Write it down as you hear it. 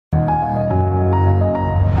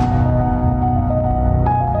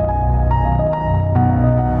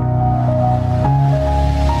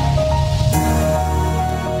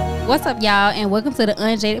What's up, y'all, and welcome to the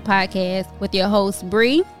Unjaded Podcast with your hosts,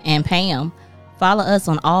 Bree and Pam. Follow us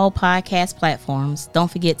on all podcast platforms. Don't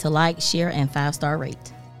forget to like, share, and 5-star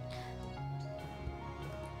rate.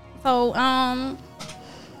 So,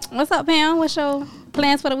 what's up, Pam? What's your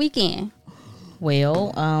plans for the weekend?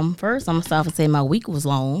 Well, first, I'm going to start and say my week was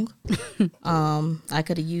long. I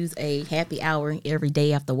could have used a happy hour every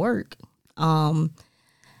day after work.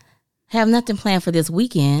 Have nothing planned for this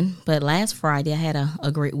weekend, but last Friday I had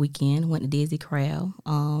a great weekend. Went to Dizzy Crowd.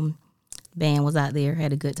 Band was out there,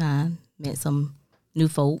 had a good time. Met some new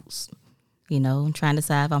folks. You know, I'm trying to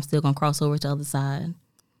decide if I'm still going to cross over to the other side.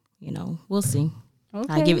 You know, we'll see.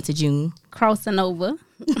 Okay. I'll give it to June. Crossing over.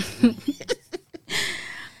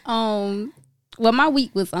 Well, my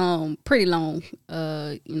week was pretty long.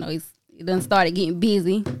 You know, it done started getting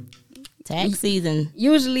busy. Tax season.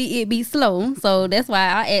 Usually it be slow, so that's why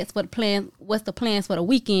I asked for the plan. What's the plans for the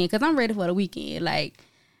weekend? Because I'm ready for the weekend. Like,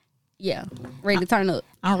 yeah, ready to turn up.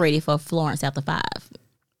 I'm ready for Florence after 5.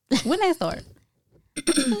 When that start?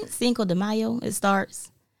 Cinco de Mayo. It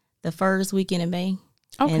starts the first weekend in May.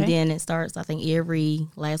 Okay. And then it starts, I think, every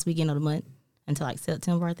last weekend of the month until like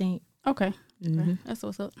September, I think. Okay. Mm-hmm. Okay. That's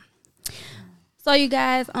what's up. So you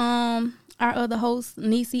guys, our other hosts,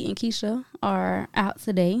 Niecy and Keisha, are out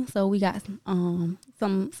today. So we got some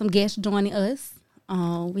guests joining us.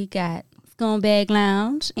 We got Scumbag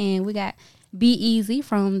Lounge, and we got Be Easy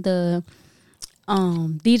from the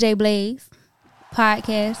DJ Blaze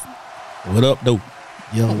podcast. What up, though?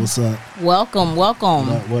 Yo, what's up? Welcome. What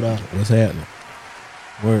up? What's happening?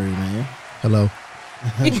 Word, man. Hello.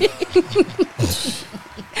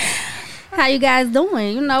 How you guys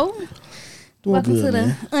doing? You know, Doing welcome good, to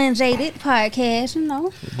man. the Unjaded Podcast. You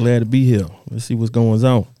know, Glad to be here. Let's see what's going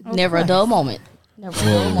on. Never a dull moment. Never a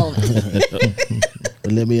dull moment.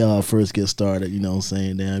 But let me first get started. You know what I'm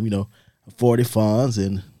saying? Damn, 40 Fonz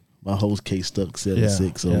and my host K Stuck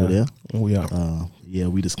 76 over there. We are.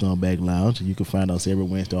 We the Scumbag Lounge. And you can find us every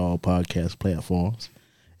Wednesday on all podcast platforms.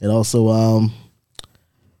 And also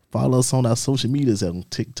follow us on our social medias on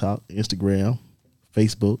TikTok, Instagram,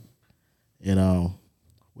 Facebook, and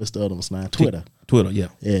what's the other one now? Twitter. Twitter, yeah.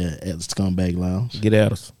 Yeah, at the Scumbag Lounge. Get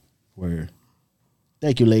at us. Word.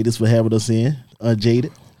 Thank you, ladies, for having us in.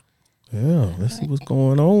 Unjaded. Yeah, let's see what's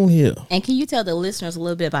going on here. And can you tell the listeners a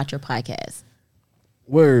little bit about your podcast?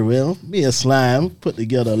 Word, well, me and Slime put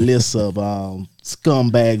together a list of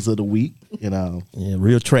scumbags of the week, Yeah,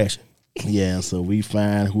 real trash. Yeah, so we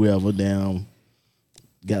find whoever down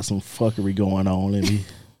got some fuckery going on, and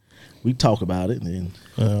we talk about it, and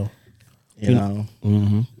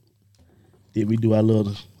Mm-hmm. then we do our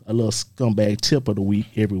little scumbag tip of the week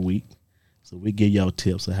every week. So we give y'all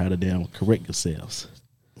tips on how to damn correct yourselves.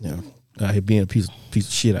 Yeah, out here being a piece of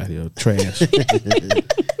shit out here, trash.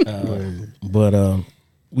 But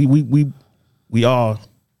we are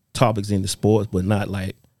topics in the sports, but not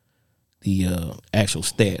like the actual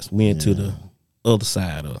stats. We into the other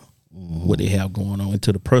side of what they have going on,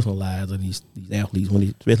 into the personal lives of these athletes,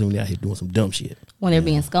 especially when they're out here doing some dumb shit. When they're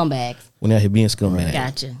being scumbags. When they're out here being scumbags.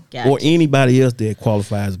 Gotcha. Or anybody else that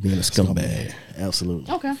qualifies as being a scumbag.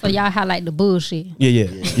 Absolutely. okay. So y'all highlight the bullshit. Yeah.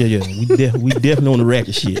 We definitely on the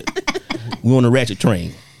ratchet shit. We on the ratchet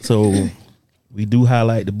train. So we do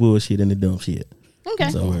highlight the bullshit and the dumb shit. Okay.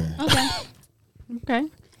 So, Okay.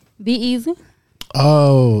 Be easy.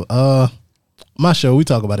 Oh, my show, we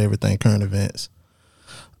talk about everything, current events.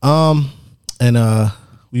 And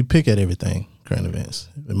we pick at everything, current events.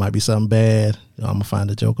 It might be something bad, I'm gonna find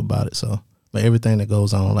a joke about it. So, but everything that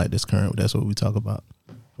goes on like this current, that's what we talk about.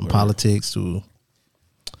 From politics to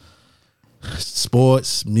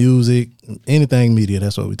sports, music, anything media,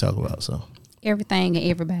 that's what we talk about. So Everything and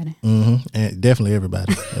everybody. and definitely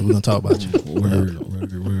everybody. And we're gonna talk about you.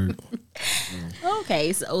 word.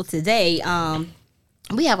 Okay, so today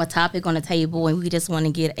we have a topic on the table, and we just want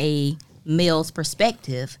to get a male's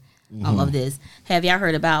perspective of this. Have y'all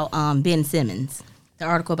heard about Ben Simmons? The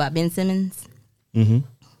article about Ben Simmons? Mm-hmm.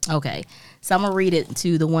 Okay, so I'm going to read it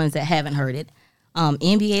to the ones that haven't heard it.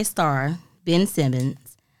 NBA star Ben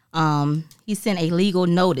Simmons, he sent a legal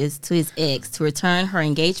notice to his ex to return her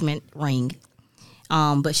engagement ring,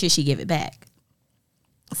 but should she give it back?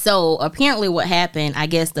 So apparently what happened, I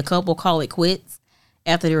guess the couple called it quits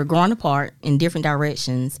after they were growing apart in different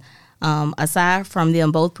directions. Aside from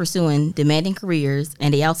them both pursuing demanding careers,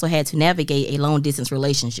 and they also had to navigate a long distance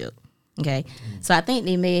relationship. Okay. So I think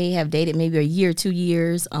they may have dated maybe a year, 2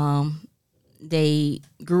 years. They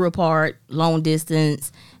grew apart, long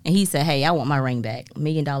distance, and he said, "Hey, I want my ring back, $1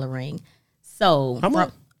 million ring." So How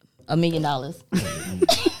much? $1 million. Okay.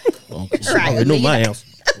 I already know my answer.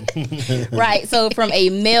 Right. So from a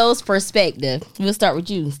male's perspective, we'll start with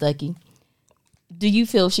you, Stucky. Do you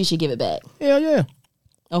feel she should give it back? Hell yeah.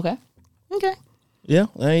 Okay. Yeah.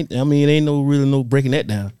 Ain't no breaking that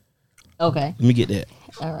down. Okay. Let me get that.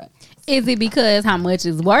 All right. Is it because how much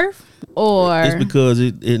it's worth, or It's because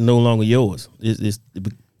it no longer yours.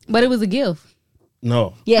 but it was a gift?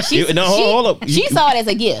 No. Yeah, hold up. She saw it as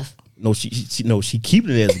a gift. No, she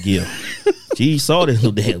keeping it as a gift. She saw it as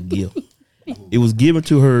no damn gift. It was given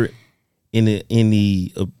to her in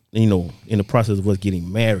the process of us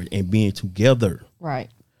getting married and being together. Right.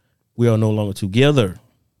 We are no longer together,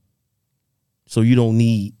 so you don't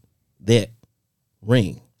need that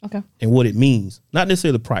ring. Okay. And what it means, not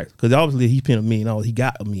necessarily the price, because obviously he spent $1 million. He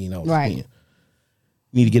got $1 million. Right. Spend.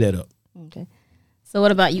 Need to get that up. Okay. So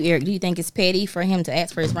what about you, Eric? Do you think it's petty for him to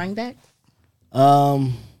ask for his ring back?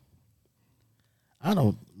 I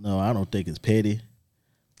don't know. I don't think it's petty,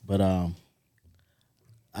 but I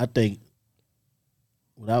think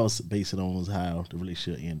what I was basing on was how the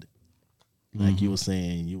relationship ended. Like you were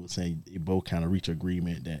saying you both kind of reach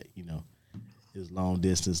agreement that it's long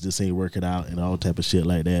distance, this ain't working out, and all type of shit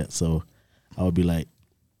like that. So I would be like,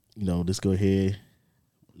 just go ahead,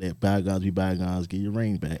 let bygones be bygones, get your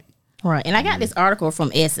ring back. Right. And I got this article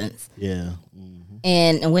from Essence. Yeah.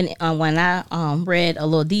 And when I read a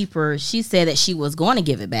little deeper, she said that she was going to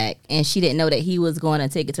give it back, and she didn't know that he was going to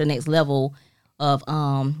take it to the next level of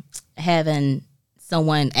having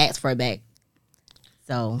someone ask for it back.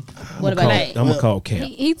 So what about that? I'm gonna call Cap.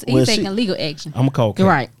 He's taking legal action. I'm gonna call Cap.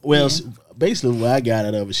 Right. Well, basically what I got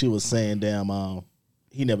out of it, she was saying, damn,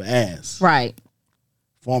 he never asked. Right.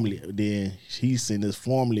 Formally, then he's sent this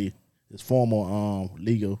formal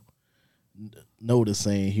legal notice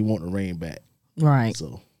saying he want the ring back. Right.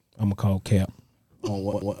 So I'm gonna call Cap on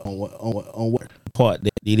what? part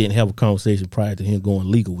that they didn't have a conversation prior to him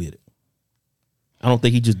going legal with it. I don't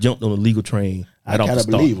think he just jumped on the legal train. I kind of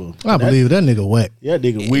believe him. I believe that nigga whack. Yeah,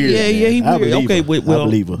 nigga weird. Yeah, he I weird. Okay, him. well, I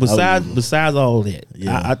believe him. besides all that,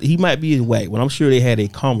 Yeah. he might be his whack, but I'm sure they had a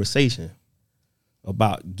conversation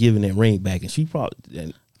about giving that ring back, and she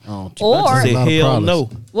probably Or said, lot of hell problems. no.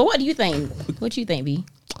 well, what do you think? What you think, B?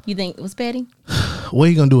 You think it was petty? What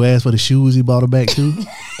he gonna do? Ask for the shoes he bought her back too? You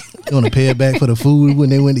gonna pay her back for the food when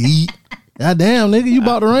they went to eat? God damn, nigga, you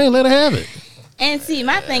bought the ring, let her have it. And see,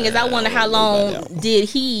 my thing is, I wonder how long did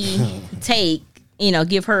he take,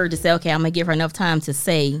 give her to say, okay, I'm going to give her enough time to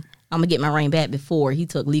say, I'm going to get my ring back before he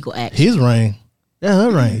took legal action. His ring. That's her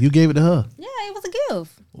ring. You gave it to her. Yeah, it was a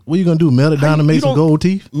gift. What you gonna do? Melt it down and make some gold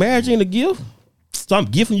teeth? Marriage ain't a gift. So I'm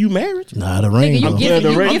giving you marriage. Nah, the ring. Nigga, though.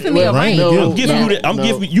 you giving me a ring. I'm giving you that. I'm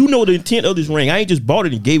giving you the intent of this ring. I ain't just bought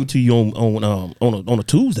it and gave it to you on a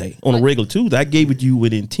Tuesday, on a regular Tuesday. I gave it to you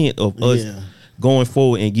with the intent of us going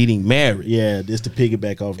forward and getting married. Yeah, just to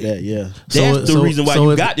piggyback off that. Yeah, That's the reason why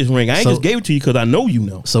you got this ring. I ain't just gave it to you because I know you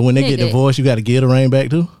know. So when they get divorced, you got to give the ring back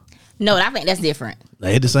too. No, I think that's different.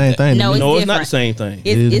 They the same thing. No, to me. No, it's not different. the same thing.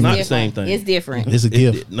 It's not different. the same thing. It's different. It's a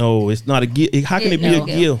gift. No, it's not a gift. How can it be No. a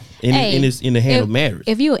gift in the hand of marriage?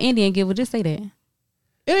 If you an Indian giver, just say that.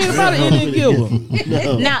 It ain't about an Indian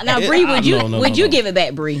giver. Now, It- Bree, no. would you give it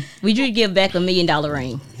back, Bree? Would you give back $1 million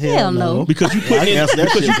ring? Hell no. Because you putting I in answered that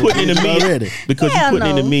because you shit putting in the million already. because you Hell putting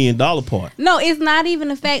in the no. $1 million part. No, it's not even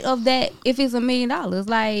the fact of that. If it's $1 million,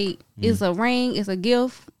 like it's a ring, it's a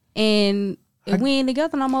gift, and if we ain't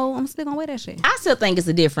together no more, I'm still gonna wear that shit. I still think it's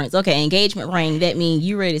a difference. Okay, engagement ring, that means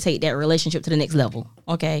you ready to take that relationship to the next level.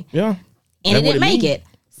 Okay. Yeah. And That's it what didn't make means. it.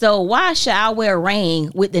 So why should I wear a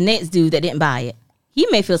ring with the next dude that didn't buy it? He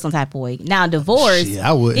may feel some type of way. Now, divorce, Shit,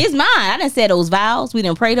 I would. it's mine. I didn't say those vows. We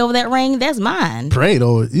didn't prayed over that ring. That's mine. Pray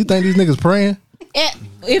though. You think these niggas praying?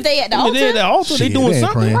 If they at the When they at the altar, altar, they Shit, doing they ain't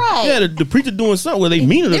something. praying. Right. Yeah, the preacher doing something, whether they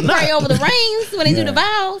mean it they or not. pray over the rings when they do the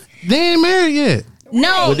vows. They ain't married yet.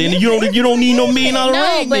 No. But then you don't need no $1 million no,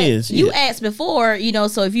 ring but then. you Shit. asked before,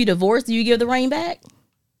 so if you divorce, do you give the ring back?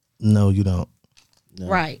 No, you don't.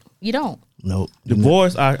 Right. You don't. Nope.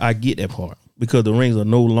 Divorce, I get that part. Because the rings are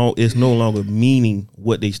no longer meaning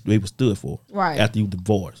what they were stood for. Right. After you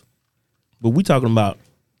divorce. But we talking about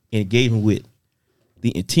engagement with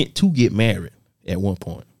the intent to get married at one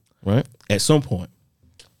point. Right? At some point.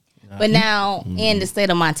 But now in the state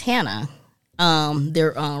of Montana,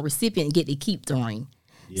 their recipient get to keep the ring.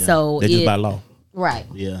 So That's just by law. Right.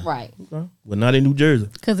 Yeah. Right. Well, not in New Jersey.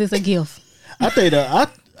 Cause it's a gift. I think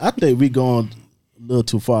I think we going a little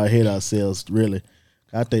too far ahead of ourselves. Really,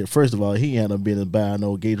 I think first of all, he ain't been to buy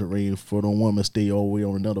no engagement ring for no woman stay all the way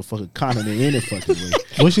on another fucking continent any fucking way.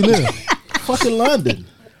 Where she live? Fucking London.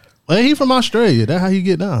 Well, he from Australia. That's how you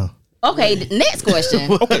get down. Okay. The next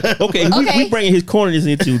question. Okay. Okay. We bringing his corniness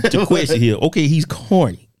into question here. Okay, he's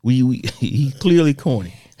corny. He's clearly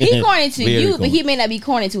corny. He corny to Very you, corny. but he may not be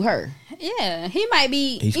corny to her. Yeah, he might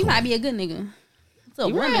be. He's he cool. might be a good nigga. So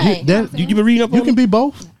women, You, that, You been reading up on you can it? be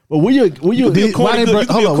both. But when you Did- why they break?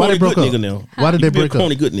 Hold on, why they broke up? Nigga now. Why did You they can be a break up?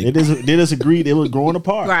 corny good they nigga. disagreed. It was growing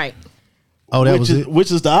apart. right? Oh, that Which was is it.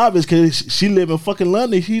 which is the obvious because she live in fucking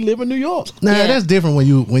London. He live in New York. Nah, Yeah. that's different when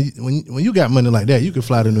you got money like that. You can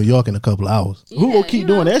fly to New York in a couple of hours. Who gonna keep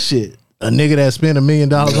doing that shit? A nigga that spent $1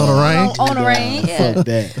 million on a ring. On the ring. Yeah. Fuck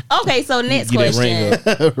that. Okay, so next Get that ring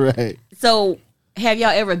question. up. Right. So, have y'all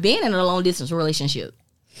ever been in a long distance relationship?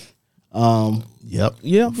 Yep.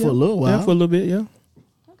 Yeah, For a little while. Yeah, for a little bit. Yeah.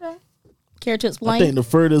 Okay. Care to I explain? think the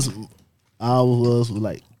furthest I was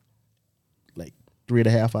like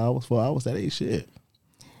 3.5 hours, 4 hours. That ain't shit.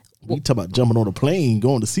 We talk about jumping on a plane,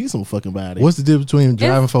 going to see some fucking body. What's the difference between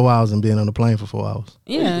driving 4 hours and being on the plane for 4 hours?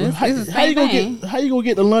 Yeah, it's the How you same gonna thing. get? How you gonna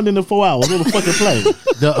get to London in 4 hours on a fucking plane?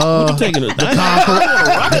 The Taking it.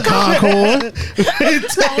 Concorde.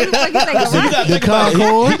 The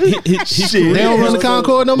Concorde. His They don't run the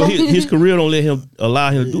Concorde no more. His career don't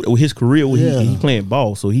allow him to do it. Well, his career, Yeah. he playing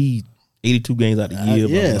ball, so he 82 games out the year.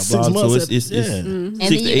 yeah, blah, blah, 6 blah. months So it's yeah. 6 then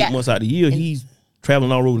to you 8 got- months out the year. He's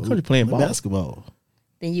traveling all over the country playing ball. Basketball.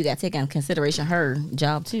 Then you got to take into consideration her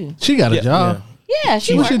job too. She got a Yeah, job. Yeah,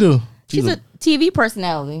 she What she work- do? She's a TV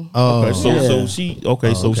personality. Oh, Okay, so Yeah. she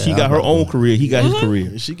okay, she I got her know. own career. He got his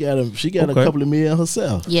career. She got a Okay. couple of million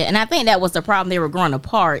herself. Yeah, and I think that was the problem. They were growing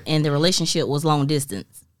apart, and the relationship was long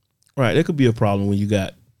distance. Right, there could be a problem when you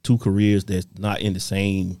got two careers that's not in the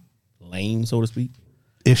same lane, so to speak.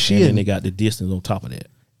 if she And then they got the distance on top of that.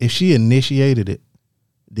 if she initiated it,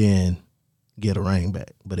 then get a ring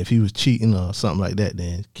back. But if he was cheating or something like that,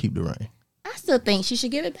 then keep the ring. I still think she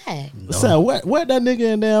should give it back. So what that nigga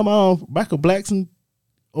in damn Michael Blackson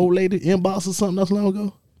old lady inbox or something that's long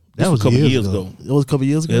ago? That was a couple years years ago. ago. It was a couple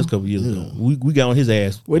years ago. Yeah, that's a couple years ago. We got on his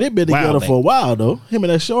ass. Well, they been Wow, together man. for a while though. Him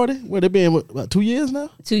and that shorty. Where they been about 2 years now?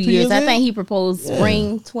 2 years. I in? think he proposed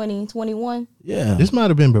spring 2021. Yeah, This might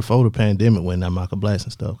have been before the pandemic when that Michael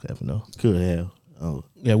Blackson stuff happened though. could have. Oh,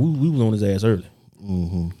 Yeah, we was on his ass early.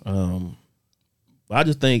 But I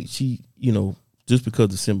just think she, just because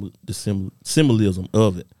the symbolism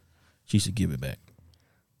of it, she should give it back.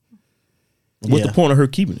 What's Yeah. the point of her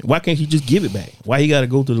keeping it? Why can't she just give it back? Why he got to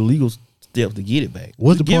go through the legal steps to get it back?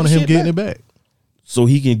 What's the Just point of give him shit getting back. it back? So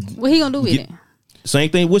he can What he gonna do with get- it?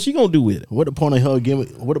 same thing. What's she gonna do with it? what the point of her giving?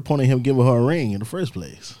 What the point of him giving her a ring in the first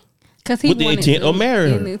place? Because he With the wanted intent to- of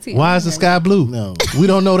marrying her. in the intent Why of is the marrying sky blue? No. We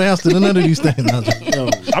don't know the answer to none of these things. No,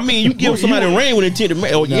 I mean, you give somebody a ring with intent to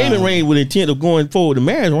marry, or you gave him a ring with intent of going forward to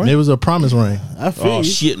marriage, right? There was a promise ring. I feel Oh you.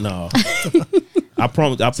 shit, no. I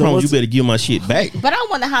promise you what's- better give my shit back. But I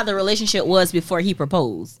wonder how the relationship was before he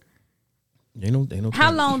proposed. They no.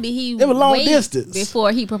 How long did he It was long wait distance.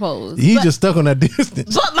 before he proposed? He just stuck on that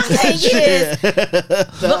distance. But my thing is,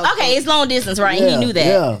 but, okay, it's long distance, right? And Yeah, he knew that.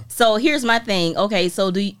 yeah. So here's my thing. Okay,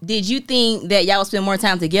 so did you think that y'all would spend more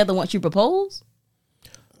time together once you proposed?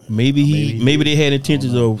 Maybe they had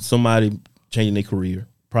intentions of somebody changing their career.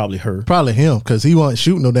 Probably her. Probably him, because he wasn't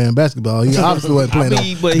shooting no damn basketball. He obviously wasn't playing I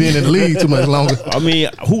mean, on but being in the league too much longer. I mean,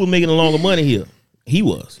 who was making the longer money here? He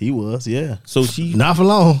was. He was, yeah. So she. Not for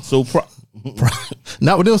long. So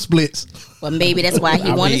Not with them splits. Well, maybe that's why he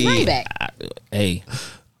I wanted his mean, ring back. hey,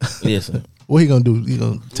 listen. What he gonna do? He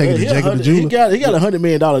gonna take it to Jacob the he jeweler? got $100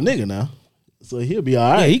 million nigga now, so he'll be all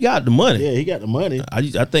Yeah, right. he got the money. Yeah, he got the money. I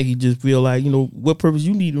think he just feel like, what purpose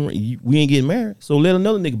you need a ring? We ain't getting married, so let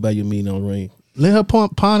another nigga buy you a $1 million ring. Let her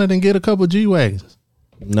pawn it and get a couple G wagons.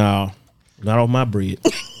 No, not off my bread.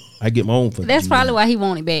 I get my own. That's probably why he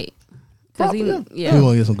wanted back. Because he, You yeah.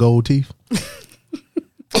 want to get some gold teeth?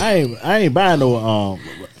 I ain't buying no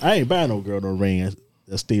girl no ring.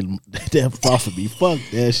 That's still that far from me. Fuck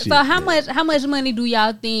that shit. So how much money do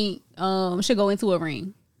y'all think should go into a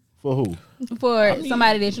ring For who? for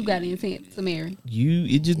somebody that you got the intent to marry?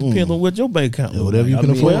 It just depends on what your bank account. Yeah, whatever you I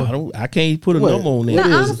can mean, afford. I can't put a What? number on that. No,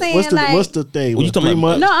 What I'm is it? saying, what's the thing? What you talking 3 about?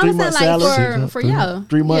 months? No, 3 I'm months saying salary. like for y'all.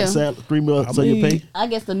 3 months Yeah. salary. 3 months. So you mean- pay. I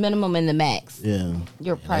guess the minimum and the max. Yeah.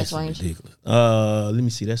 Your price That's range. ridiculous. Let me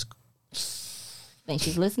see. That's Think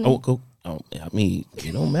she's listening? I mean,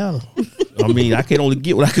 it don't matter. I mean, I can only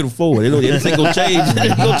get what I can afford. It ain't gonna change. It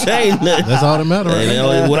ain't gonna change nothing. That's all that matters. And,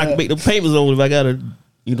 Right? what I can make the payments on if I gotta,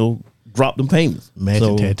 drop them payments. Matching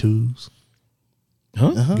So- tattoos.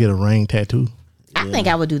 Huh? Get a ring tattoo. I think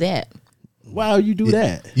I would do that. Why would you do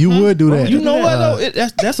that? You would do that. You know what? Though?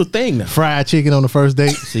 That's a thing now. Fried chicken on the first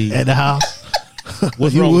date See. at the house.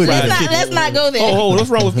 What's You wrong with would. fried chicken? Let's not go there. Oh, what's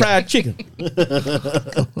wrong with fried chicken?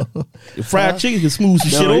 Fried chicken can smooth some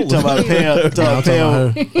shit No, you over. talking about Pam? I'm talking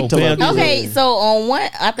about her. Oh, Pam, Okay, so on one,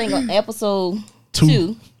 I think on episode Two.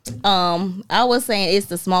 two, I was saying it's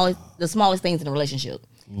the smallest things in a relationship.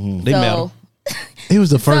 They matter. It was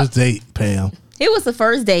the first date, Pam. It was the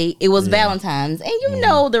first date. It was Valentine's, and you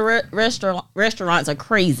know the restaurants are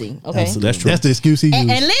crazy. Okay, Absolutely. That's true. That's the excuse he used. and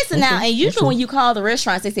listen now. And usually when you call the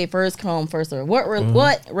restaurants, they say first come, first serve. What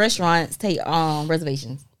restaurants take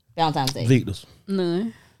reservations Valentine's Day? Victor's.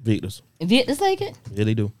 None. Victor's. Victor's take it. Yeah,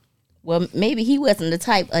 they do. Well, maybe he wasn't the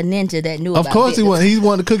type of ninja that knew. Of about course he Victor's. wanted. He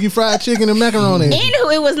wanted to cook you fried chicken and macaroni.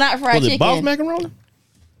 Anywho, it was not fried Was chicken. it Boss Macaroni?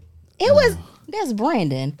 It was. That's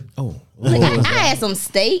Brandon. Oh. Look, I had some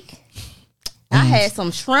steak. I had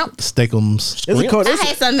some shrimp. Steakums. I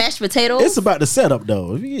had some mashed potatoes. It's about the setup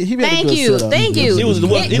though. He made a Thank good you. setup. Thank you. It is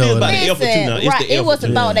about the effort too now. It's right, the it was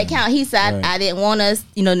effort. about that count. He said I didn't want us,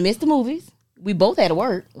 to miss the movies. We both had to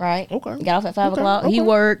work, right? Okay. Got off at 5 o'clock. Okay. He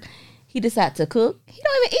worked. He decided to cook. He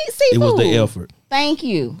don't even eat seafood. It was the effort. Thank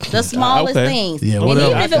you. The smallest Okay. things. Yeah, and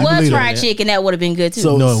whatever. even if I it was believe fried that. chicken, that would have been good too.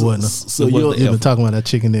 So, No, it wasn't. So It you're, wasn't. You've been talking about that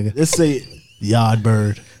chicken nigga. let's say, Yard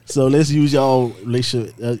bird. so let's use y'all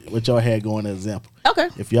relationship, what y'all had going as an example. Okay.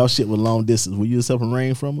 If y'all shit was long distance, would you accept a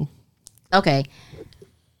ring from him? Okay.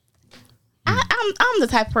 I'm the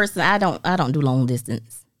type of person I don't do long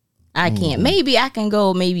distance. I can't. Maybe I can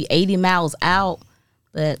go 80 miles out,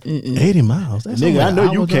 but 80 miles. That's Nigga, only I an know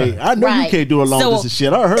hour you can't. drive. I know you Right. can't do a long So- distance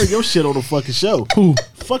shit. I heard your shit on the fucking show. Who?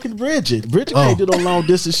 Fucking Bridget. Bridget Oh. can't do no long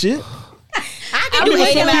distance shit. I can do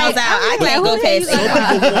 80 miles out. I can't go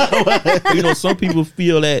past 80. Some people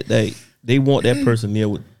feel that they want that person there.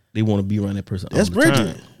 They want to be around that person. That's all the time.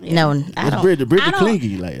 Bridget. No, I That's don't. Bridget. Bridget I don't-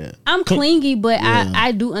 clingy like that. I'm clingy, but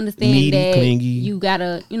I do understand Needy, that clingy. you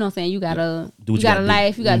gotta, you know what I'm saying, you gotta Do you what you got a gotta do.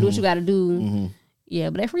 life, you gotta do what you gotta do. Yeah,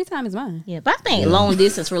 but that free time is mine. Yeah, but I think long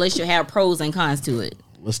distance relationship have pros and cons to it.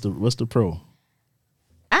 What's the pro?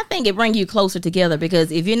 I think it brings you closer together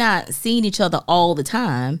because if you're not seeing each other all the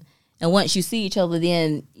time, and once you see each other,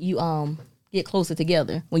 then you get closer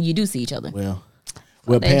together when you do see each other.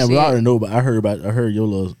 Well, that Pam, we shit. already know, but I heard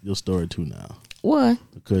your story too now What?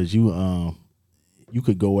 because you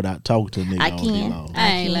could go without talking to a nigga I all day can. long. I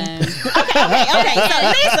ain't lying.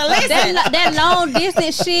 Okay, so listen. that long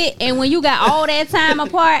distance shit, and when you got all that time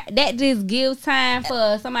apart, that just gives time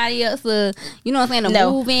for somebody else to, you know what I'm saying, to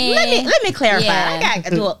No, move in. let me clarify. Yeah. I got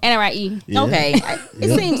to do And right, E. Yeah. Okay,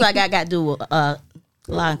 it seems like I got to do a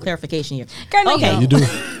lot of clarification here. Girl, Okay. You do.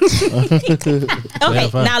 Okay,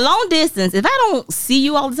 Clarify. now long distance. If I don't see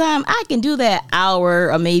you all the time, I can do that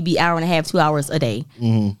hour or maybe hour and a half, 2 hours a day.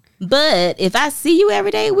 But if I see you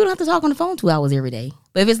every day, we don't have to talk on the phone 2 hours every day.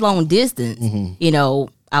 But if it's long distance,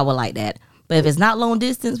 I would like that. But if it's not long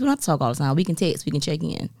distance, we don't have to talk all the time. We can text, we can check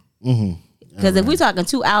in. Because if we're talking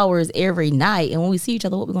 2 hours every night, and when we see each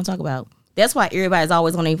other, what we gonna talk about? That's why everybody's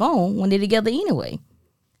always on their phone when they're together anyway.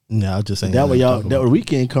 No, I was just saying. That way nothing to that talk about.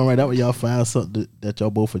 weekend come right. That way y'all find something that y'all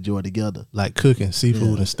both enjoy together. Like cooking,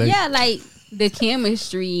 seafood, and steak. Yeah, like the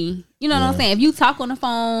chemistry. You know what I'm saying? If you talk on the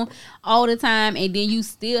phone all the time and then you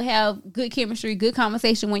still have good chemistry, good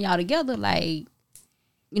conversation when y'all together, like,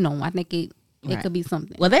 I think it Right. could be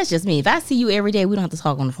something. Well, that's just me. If I see you every day, we don't have to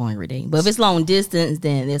talk on the phone every day. But if it's long distance,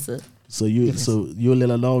 then it's a So you let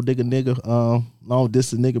a long distance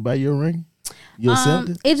nigga buy you a ring? You accept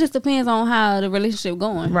it? It just depends on how the relationship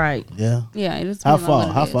going. right. Yeah. Yeah, it just How depends on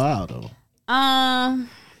far? How what it is. far out though?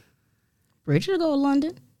 Richard go to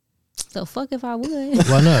London. So fuck if I would.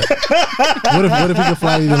 Why not? what if he could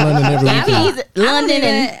fly you to London every I weekend? mean, he's London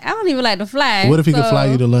I don't even like to fly. What if he could so- fly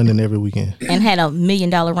you to London every weekend? and had $1 million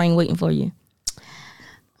ring waiting for you.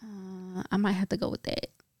 I might have to go with that.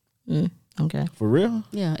 Okay. For real?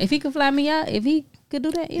 Yeah, if he could fly me out, if he could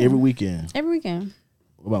do that, yeah. Every weekend? Every weekend.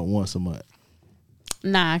 What about once a month?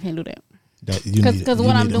 Nah, I can't do that. That you need- Because you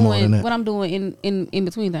what I'm need more than doing, that. what I'm doing in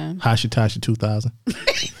between time. Hashitashi 2000.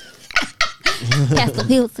 Pastor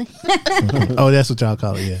Pilsen. Oh, that's what y'all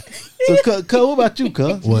call it. Yeah. So, Cuz, what about you,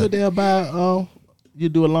 Cuz? What? You there by you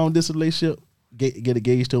do a long distance relationship, get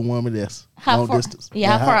engaged to a woman that's How long far- distance.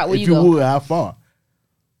 yeah, how far out will if you go? would, how far?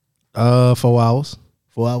 4 hours.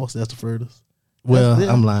 4 hours? That's the furthest. Well, That's-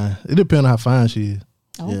 yeah. I'm lying. It depends on how fine she is.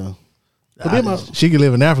 Oh. Yeah. But then She could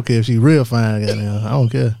live in Africa if she real fine. Goddamn, I don't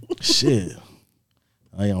care. shit.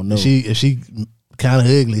 I don't know. If she kind of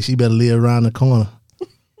ugly, she better live around the corner.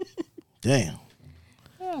 Damn.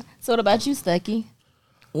 So what about you, Stucky?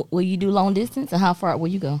 Will you do long distance, and how far out will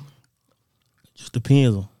you go? Just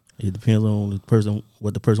depends on. It depends on the person,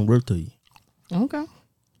 what the person worth to you. Okay.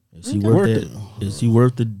 If she Worth worth it. that, if she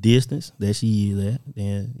worth the distance that she is at,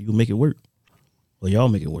 then you can make it work, or y'all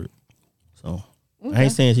make it work. So I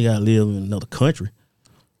ain't saying she gotta live in another country,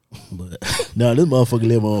 but No, this motherfucker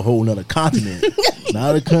live on a whole nother continent.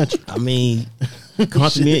 Not a country. I mean,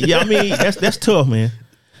 continent. Yeah, I mean that's tough, man.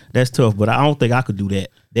 that's tough. But I don't think I could do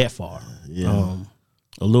that far. Yeah.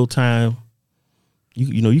 A little time,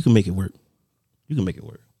 you know, you can make it work. You can make it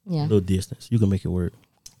work. Yeah. A little distance, you can make it work.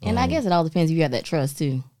 And I guess it all depends if you have that trust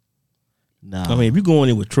too. Nah. I mean, if you're going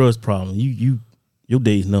in with trust problem, your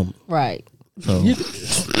day's numbered. Right. So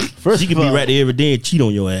First she could of be all- right there every day and cheat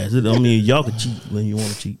on your ass. I mean, y'all can cheat when you want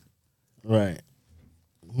to cheat. Right.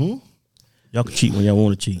 Y'all can cheat when y'all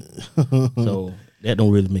want to cheat. So that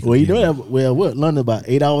don't really make. Well, you know that. that. Well, what London about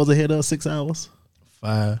 8 hours ahead of us, 6 hours,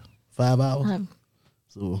 5. 5 hours.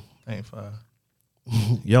 So Ain't 5.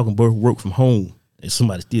 Y'all can both work from home and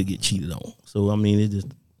somebody still get cheated on. So I mean, it just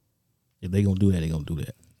if they gonna do that, they gonna do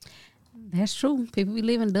that. That's true. People be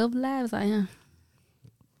living double lives out here.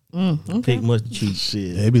 Take much to cheat.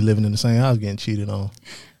 shit. They be living in the same house getting cheated on.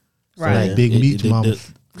 Right. Like Big Meech mama.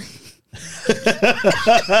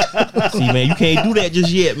 See, man, you can't do that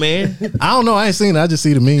just yet, man. I don't know. I ain't seen it. I just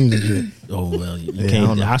see the memes and shit. Oh well, you Yeah, I can't.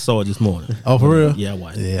 don't know. I saw it this morning. Oh, for real? Yeah, I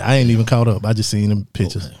watched it. Yeah, I ain't even caught up. I just seen them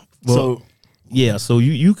pictures. Okay. So Yeah, so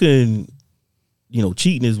you can, you know,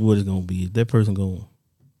 cheating is what it's gonna be. If that person gonna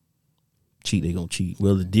cheat, they gonna cheat.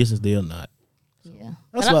 Whether the distance there or not. Yeah.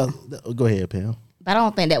 that's But I- why. Go ahead, Pam. But I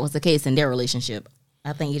don't think that was the case in their relationship.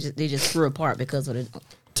 I think they just grew apart because of the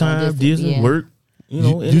Time, distance, yeah. work. You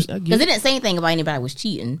know, You- I Because get it it. didn't say anything about anybody was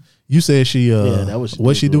cheating. You said she Yeah, that was-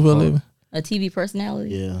 what she do for a apart. living? A TV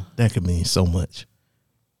personality. Yeah, That could mean so much.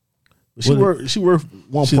 she What- worth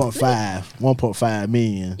 1.5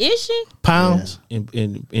 million. Is she? Pounds? And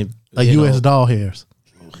Like you US know, doll hairs.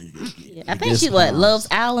 Yeah. I think guess she Loves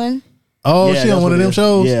Allen. Oh, Yeah, she on that's one of what them it-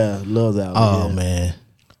 shows? Yeah, loves out. Oh yeah. man.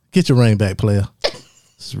 Get your ring back, player.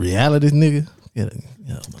 It's reality, nigga. Yeah,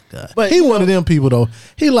 oh my God. But, he you one of them people though.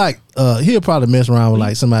 He like he'll probably mess around with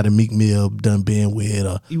like somebody Meek Mill done been with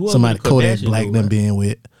or He was somebody with the Kodak Kardashian Black though, done right? been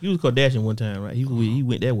with. he was Kardashian one time, right? He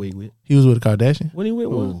went that way with. He was with a Kardashian? When he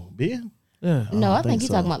went with, Oh, Ben? yeah, No, I think think you're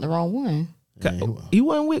so. talking about the wrong one. he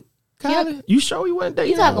wasn't with Kylie. You sure he wasn't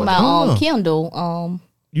dating? You talking one? about know. Kendall?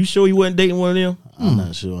 You sure he wasn't dating one of them? I'm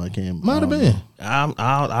not sure. I can't. Might I have don't been. know.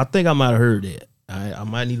 I think I might have heard that. I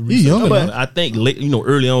might need to He research. young But enough. I think late,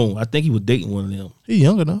 early on, I think he was dating one of them. He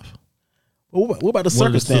young enough. Well, what about the One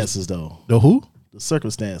of the circumstances though? The who? The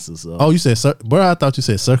circumstances. Oh, you said bro, I thought you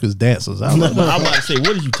said circus dancers. I was like, I'm about to say, what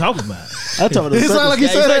are you talking about? I talk about the It sound like he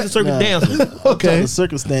Yeah, said he's like that. the circus dancer. okay. the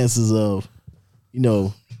circumstances of,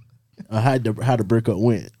 how the breakup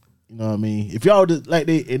went. You know what I mean? If y'all just, like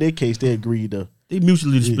in their case, they agreed to. They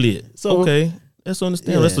mutually split. So- Okay, that's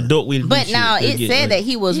understandable. Yeah. That's a dope way to do But shit. now They it get said right. that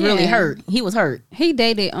he was really Yeah. hurt. He was hurt. He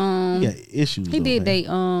dated Yeah, issues. he though, did man. date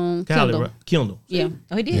Kylie, Kendall. right? Kendall. Yeah.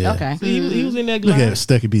 Oh, he did. Yeah. Okay. He was in that. Look line. at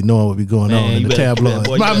Stucky be knowing what be going Man, on in you the better- tabloids.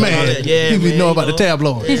 boy, you My better know man, that. Yeah, he be man, knowing you about the know.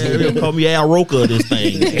 tabloids. Yeah, they call me Al Roker of this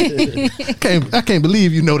thing. I can't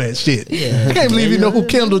believe you know that shit. I can't believe you know who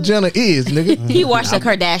Kendall Jenner is, nigga. He watched the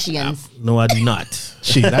Kardashians. No, I do not.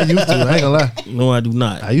 Shit, I used to. I ain't gonna lie. No, I do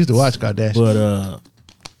not. I used to watch Kardashian.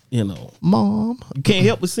 But Mom. you can't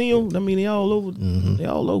help but see them. I mean, they all over. They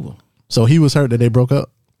all over. So he was hurt that they broke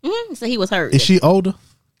up. So he was hurt. Is she older?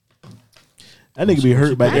 That nigga be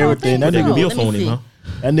hurt by I don't everything. think That so. nigga Bill Let me phone him, see. huh?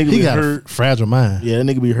 That nigga He be got hurt. a fragile mind. Yeah, that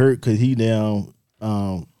nigga be hurt because he down.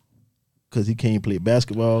 Because he can't play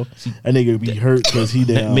basketball. That nigga be hurt because he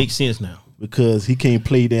That down. makes sense now. Because he can't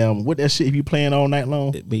play down. What that shit he be playing all night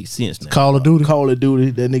long? It makes sense now. Call of Duty. Call of Duty.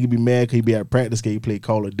 That nigga be mad because he be at practice because he play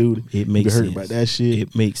Call of Duty. It He makes be hurt sense about that shit.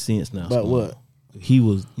 It makes sense now. About Small. what? He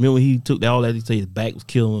was. Remember when he took all that. He said his back was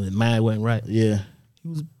killing him, his mind wasn't right. Yeah. He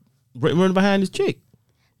was running behind his chick.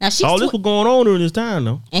 Now she's All this was going on during this time,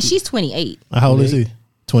 though. and she's 28. How old is he?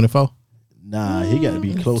 24. Nah, he got to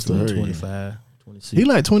be close to her. 25, 26. He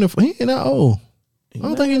like 24. He ain't that old. I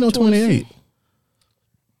don't think he no 28.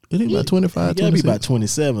 He think about 25, He got to be 26. about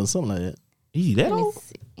 27, something like that. He that Let me old?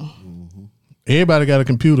 see. Everybody got a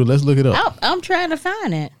computer. Let's look it up. I'm trying to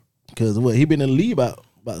find it. Because what? He been in the league about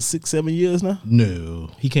 6-7 years now? No.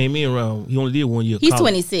 He came in around. He only did 1 year. of He's college.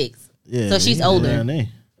 26. Yeah. So she's he older. down there.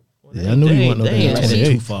 Yeah, I knew he wasn't no They ain't damn actually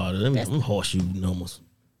 28. too far. Them horseshoe numbers.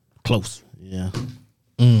 Close. Yeah.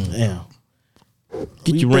 Damn. Get What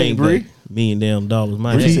your you ring think, Bree? back. $1,000,000.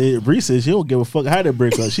 My Bree said she don't give a fuck how they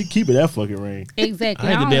break up. She keeping that fucking ring. Exactly.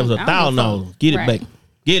 I ain't the damn don't- I don't give a $1,000. fuck. Get it Right. back.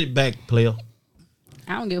 Get it back, player.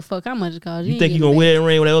 I don't give a fuck how much it costs. You think you gonna wear that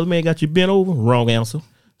ring when that other man got you bent over? Wrong answer.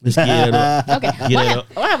 Let's get it up. Okay. Get Well, it up.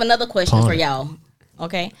 I have another question Pawn for it. y'all.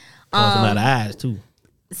 Okay. Cause him out of eyes too.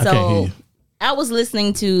 I can't hear So you. I was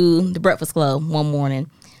listening to The Breakfast Club one morning,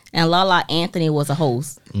 and Lala Anthony was a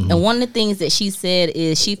host. And one of the things that she said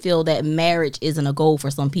is she feel that marriage isn't a goal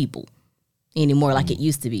for some people anymore like it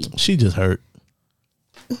used to be. She just hurt.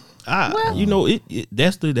 You know,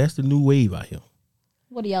 that's the new wave out here.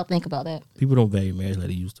 What do y'all think about that? People don't value marriage like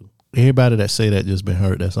they used to. Everybody that say that just been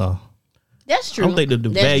hurt. That's all. That's true. I don't think the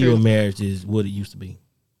That's value true. of marriage is what it used to be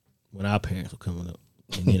when our parents were coming up,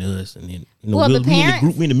 and then us, and then Well, the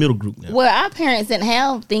parents- we in the middle group now. Well, our parents didn't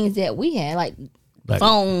have things that we had, like Like-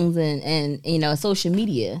 phones and social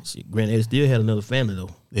media. Shit, Granddaddy still had another family though.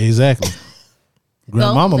 Exactly.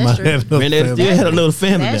 Grandmama that's might true. have another Granddaddy family. still had another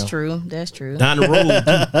family That's now. true. That's true. Down the road,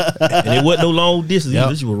 too. And it wasn't no long distance. Yep.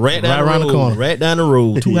 This was right down Right around the the road, corner. right down the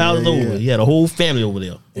road, 2 houses Yeah. over. He had a whole family over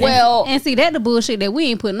there. Well, And see, that the bullshit that we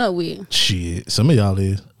ain't putting up with. Shit, some of y'all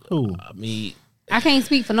is. Who? I mean, I can't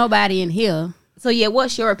speak for nobody in here. so yeah,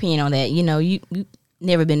 what's your opinion on that? You know, you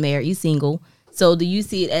never been married, you single. So do you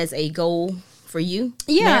see it as a goal for you?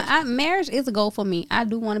 Yeah, marriage is a goal for me. I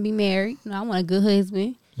do want to be married. You know, I want a good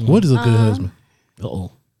husband. What is a good husband?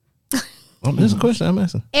 uh-oh. This is a question I'm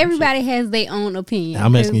asking. Everybody has their own opinion.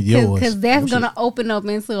 I'm asking yours. Because that's going to open up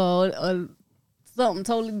into something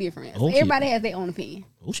totally different. So Oh, shit. everybody has their own opinion.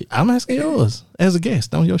 Oh, shit. I'm asking yours as a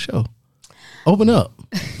guest on your show. Open up.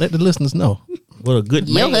 Let the listeners know. What a good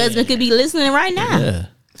Your man. husband could be listening right now. Yeah.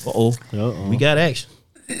 Uh-oh. We got action.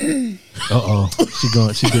 She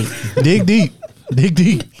going. Dig deep. Dig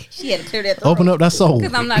deep. She had to clear that throat. Open up that soul.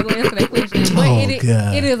 Because I'm not going to answer that question. But Oh, it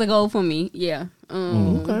God. is a goal for me. Yeah.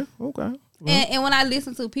 Okay. And when I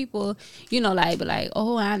listen to people, you know, like, be like,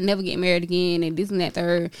 oh, I never get married again and this and that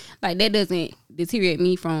third, like, that doesn't deteriorate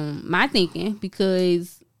me from my thinking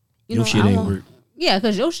because, you Your know, shit I ain't want, work. yeah,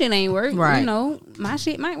 because your shit ain't work. Right. You know, my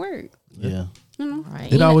shit might work. Yeah. You know,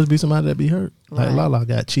 Right. It always be somebody that be hurt. Like Right. Lala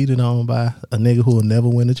got cheated on by a nigga who will never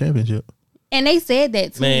win the championship. and they said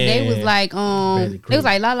that too. Man. They was like, they was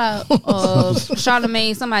like, Lala,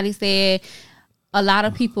 Charlamagne. Somebody said a lot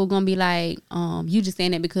of people gonna be like, you just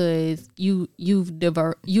saying that because you're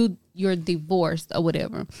divorced or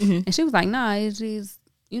whatever. And she was like, nah, it's just,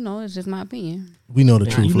 you know, it's just my opinion. We know the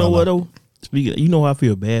truth. You know Lala. what, though? Speaking, you know how I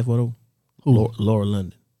feel bad for, though? Laura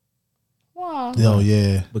London. Wow. Oh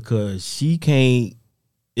yeah. Because she can't,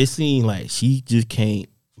 it seemed like she just can't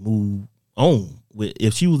move on.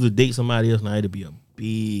 If she was to date somebody else now, it'd be a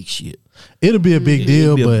big shit. It'll be a big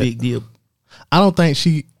deal, It'd be a but big deal. I don't think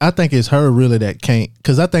I think it's her really that can't.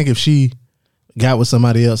 Because I think if she got with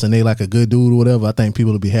somebody else and they like a good dude or whatever, I think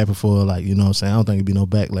people would be happy for her. Like, you know what I'm saying? I don't think it'd be no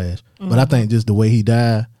backlash. But I think just the way he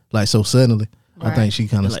died, like so suddenly, I think she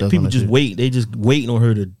kind of Like stuck people on that just shit. wait. They just waiting on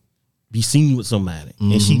her to be seen with somebody,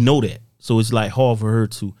 and she know that. So it's like hard for her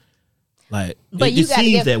to, like. But it you gotta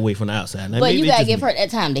seems give- that way from the outside. Now, But maybe you it's gotta just give me. her that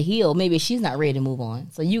time to heal. Maybe she's not ready to move on.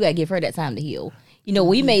 So you gotta give her that time to heal. You know,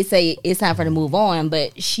 we may say it's time for her to move on,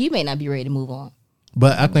 but she may not be ready to move on.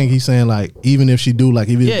 But I think he's saying like, even if she do, like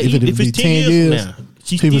if it if be it's 10 years, from now,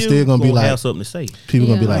 she people still gonna be like, have something to say. people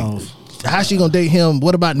gonna be Yeah. like, how she gonna date him?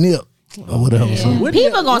 What about Nip or whatever? So,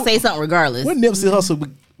 People gonna say something regardless. When Nipsey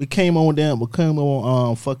Hussle became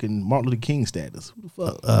on fucking Martin Luther King status. Who the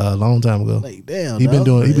fuck? a long time ago, Like damn. he been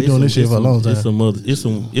dog. doing this shit for a long time. It's some other, it's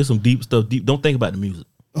some deep stuff. Deep. Don't think about the music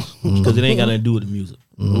because it ain't got nothing to do with the music.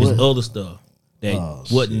 It's other stuff that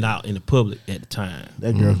wasn't out in the public at the time.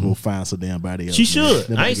 That girl gonna find some damn body else. She man. should.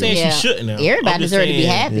 That I ain't girl- saying she shouldn't. Now Everybody I'm just deserves to be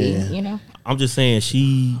saying- happy. Yeah. You know. I'm just saying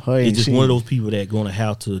she Her is ain't just she. one of those people that gonna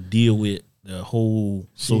have to deal with the whole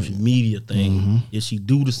social media thing if she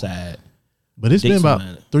do decide. But it's Date been about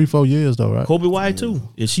somebody. 3-4 years though, right? Kobe White too.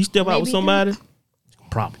 If she step out with Maybe somebody,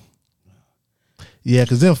 problem. Yeah,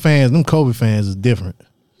 because them Kobe fans is different.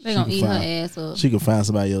 They gonna can eat her find- ass up. She can find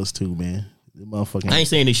somebody else too, man. The motherfucking. I ain't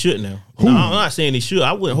saying they should now. No, I'm not saying they should.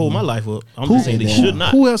 I wouldn't hold my life up. I'm just saying they Yeah. should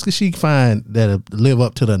not. Who else could she find that live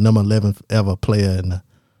up to the number 11th ever player in the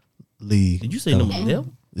league? Did you say number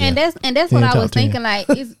 11? And that's what 10 I was top 10. thinking. Like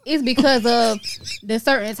it's because of the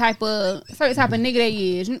certain type of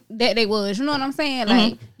nigga they was. You know what I'm saying?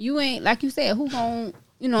 Like you ain't like you said. Who gon'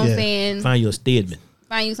 you know what Yeah. I'm saying? Find you a Stedman.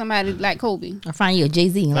 Find you somebody like Kobe. Or find you a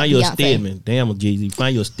Jay-Z. Like Find you a Beyonce. Stedman. Damn a Jay-Z.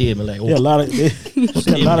 Find you a Stedman. Like, Yeah, a lot of Stedman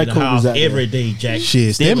a lot of in the house Kobe's out every there. day, Jack.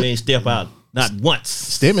 Shit, Stedman Stedman- ain't step out not once.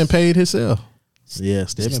 Stedman paid himself. Yeah,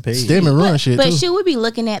 Stedman paid. Stedman run shit But too. should we be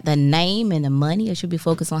looking at the name and the money, or should we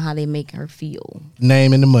focus on how they make her feel?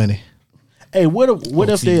 Name and the money. Hey, what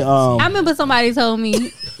if they I remember somebody told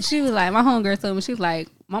me she was like my homegirl told me she was like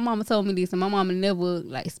my mama told me this and my mama never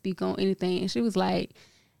like speak on anything and she was like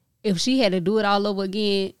if she had to do it all over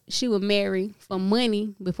again she would marry for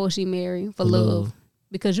money before she married for love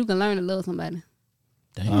because you can learn to love somebody.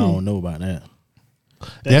 I don't know about that.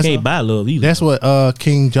 That can't buy love either. That's what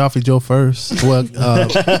King Joffrey Joe first. Well,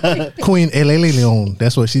 Queen Leon.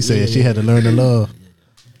 That's what she said. She had to learn to love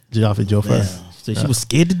Joffrey Joe first. So she was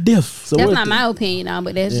scared to death. So That's what not if my opinion now,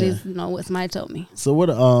 but that's Yeah. just what somebody told me. So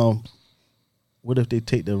what if they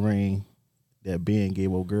take the ring that Ben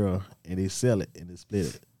gave old girl, and they sell it and they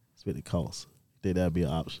split the cost. Think that'd be an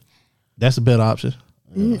option. That's a better option.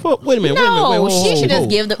 Wait a minute. No, wait, she should just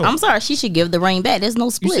give the. I'm sorry, she should give the ring back. There's no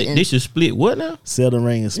You splitting. said they should split what now? Sell the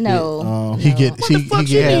ring and split. No. He get What the fuck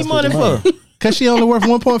she need money for? because she only worth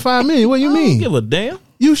 1.5 million. What you I don't mean? give a damn.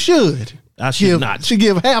 You should. I should not. She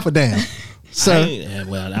give half a damn. So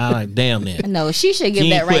Well, I like damn that. No, she should give She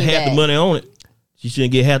that ain't put ring half back. the money on it. She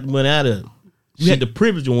shouldn't get half the money out of it. You had the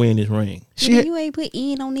privilege of wearing this ring. You ain't put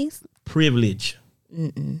in on this. Privilege.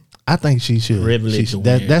 I think she should. Privilege She to should.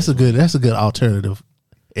 wear That's a good alternative.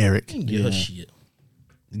 Eric, Give her shit.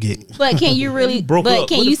 get But can you really? broke But up.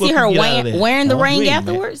 can What you the see fuck her you get out of that? wearing the I ring agree, man.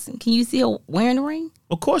 afterwards? Can you see her wearing the ring?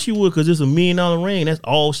 Of course you would, because it's $1 million ring. That's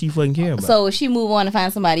all she fucking care about. So if she move on and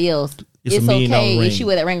find somebody else, It's it's $1 million okay ring. if she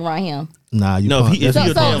wear that ring around him. nah. You No, can't. if he- if That's-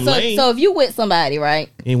 he a damn lame. So if you with somebody, right?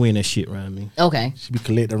 Ain't wearing that shit around me. Okay. She be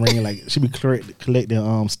collecting the ring like she be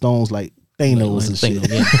collecting stones like Thanos and shit.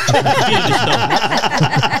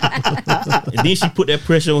 And then she put that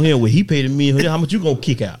pressure on him where he paid $1 million. How much you gonna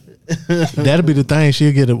kick out? That'll be the thing.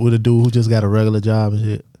 She'll get it with a dude who just got a regular job and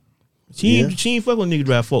shit. She ain't fuck with a nigga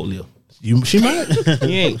drive forklift. She might.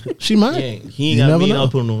 He ain't. She might. He ain't. He ain't You got $1 never million know.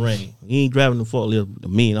 put on no ring. He ain't driving the forklift with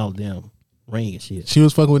 $1 million damn ring and shit. She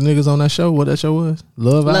was fucking with niggas on that show. What that show was?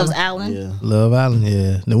 Love Loves Island. Allen. Yeah. Love Island.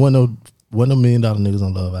 Yeah. There wasn't no $1 million niggas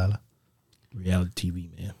on Love Island. Reality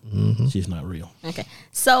TV, man. It's just not real. Okay.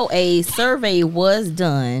 So a survey was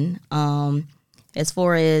done as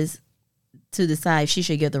far as to decide if she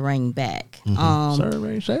should give the ring back.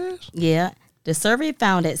 Survey says. Yeah. The survey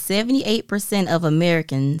found that 78% of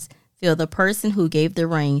Americans feel the person who gave the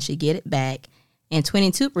ring should get it back, and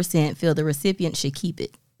 22% feel the recipient should keep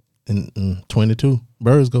it. And 22.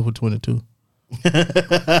 Birds go for 22.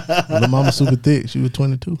 The mama super thick. She was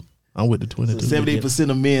 22. I'm with the 22.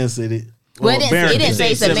 78% of men said it. Well, it didn't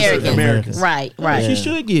say it's Americans. Right, right. She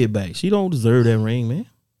should get it back. She don't deserve that ring, man.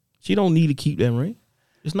 She don't need to keep that ring.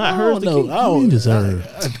 It's not hers to keep. You deserve.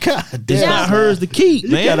 God It's damn. not hers to keep,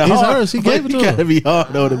 man. It's hers. He gave it to You her. gotta be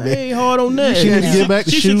hard on it, It man. ain't hard on that. She need to give back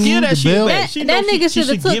the She should shoes, give that the shit belt. back. She That know nigga she should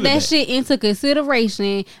have give took it that back shit into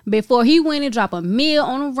consideration before he went and dropped $1 million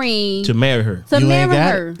on a ring to marry her. to You ain't marry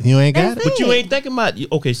got her. it. You ain't got That's it. But you ain't thinking about,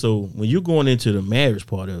 okay, so when you're going into the marriage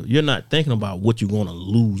part of it, you're not thinking about what you're going to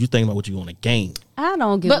lose. You're thinking about what you're going to gain. I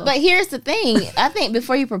don't give But a but here's the thing. I think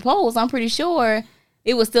before he proposed, I'm pretty sure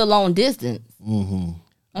it was still long distance.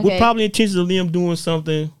 With Okay. probably intentions of them doing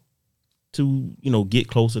something to, get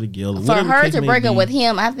closer together. For Whatever the her case to may break up be. with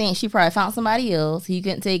him, I think she probably found somebody else. He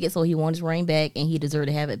couldn't take it, so he wanted his ring back, and he deserved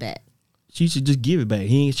to have it back. She should just give it back.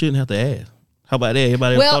 Shouldn't have to ask. How about that?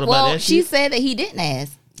 Everybody ever thought about that she shit? said that he didn't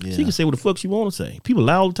ask. Yeah. She can say what the fuck she want to say. People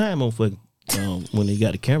lie all the time on fucking when they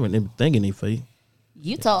got the camera and everything in their face.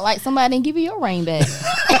 You talk like somebody didn't give you your ring back.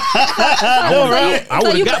 I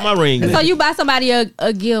would have got my ring back. So you buy somebody a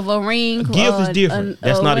gift, a ring. Gift is different.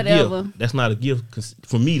 That's not whatever. a gift. That's not a gift. 'Cause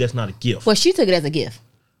for me, that's not a gift. Well, she took it as a gift.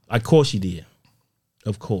 Of course she did.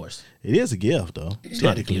 Of course. It is a gift, though. It's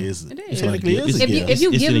not a Technically, gift. it's It's not a technically gift. is a If you- gift. if you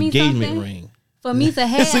It's give an me engagement something- ring. For me to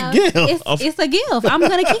have, It's a gift. It's a gift. I'm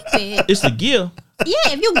gonna keep it. It's a gift. Yeah,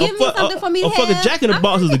 if you give me something for me to a fucking have, jack in the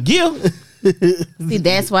box is a gift. See,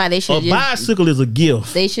 that's why they A should just bicycle is a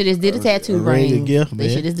gift. they should just do the tattoo ring a ring. gift, They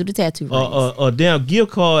man. should just do the tattoo ring. A damn gift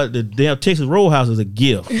card, the damn Texas Roadhouse is a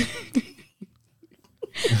gift. so it's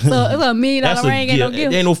 $1 million That's a ring ain't no gift.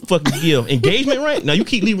 gift. It ain't no fucking gift. Engagement ring? Now you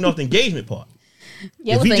keep leaving off the engagement part.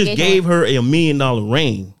 Yeah, If it he was just an gave engagement her a $1 million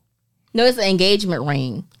ring, no, it's an engagement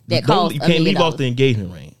ring that don't- costs you $1 can't million. leave off the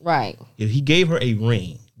engagement ring. Right. If he gave her a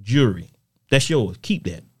ring, jewelry, that's yours. Keep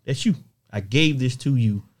that. That's you. I gave this to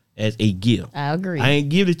you as a gift. I agree. I ain't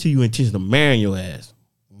give it to you intention of marrying your ass.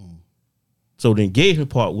 So the engagement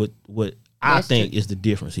part, what I That's think true. is the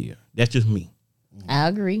difference here. That's just me. I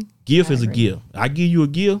agree. Gift I is a agree. gift. I give you a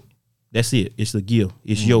gift. That's it. It's a gift.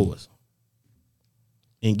 It's yours.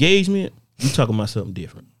 Engagement, you talking about something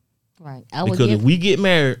different. Right. I would Because give if we get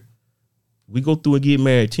married, we go through and get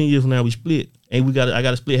married. 10 years from now, we split. And I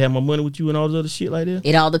got to split half my money with you and all this other shit like that.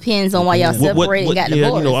 it all depends on why y'all separated and got yeah,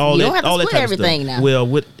 divorced. all you that, don't have all to that split type of everything stuff. now. Well,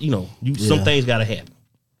 some Yeah. things got to happen.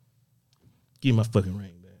 Give me my fucking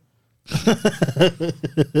ring back.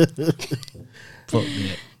 Fuck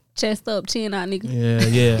that. Chest up, chin out,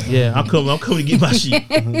 nigga. Yeah. I'm coming to get my shit.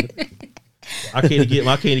 I can't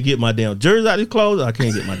get my damn jersey out of these clothes. I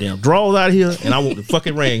can't get my damn drawers out of here, and I want the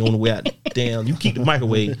fucking ring on the way out. Damn, you keep the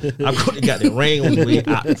microwave. I'm going to got the ring on the way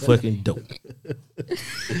out the fucking door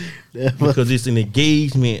because it's an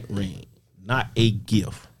engagement ring, not a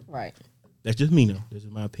gift. Right. That's just me, though. This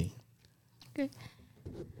is my opinion.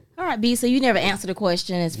 All All right, B. So you never answered the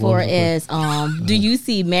question as far as do you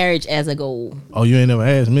see marriage as a goal? Oh, you ain't never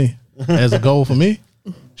asked me as a goal for me.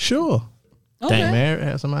 Sure. Okay. Get married,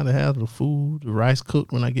 have somebody have the food, the rice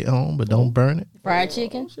cooked when I get home, but don't burn it. Fried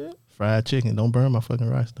chicken. Fried chicken, don't burn my fucking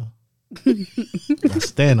rice though. I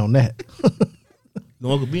stand on that.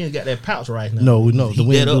 No, Uncle Ben got that pouch right now. No, we know Heat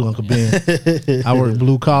we that ain't do up. Uncle Ben. I work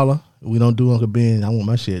blue collar. We don't do Uncle Ben. I want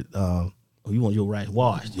my shit. Oh, you want your rice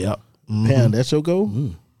washed? Yep. Pam, that's your goal?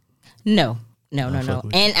 No. fuck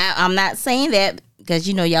with And I'm not saying that because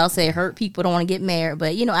y'all say hurt people don't want to get married,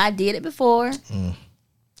 but I did it before. So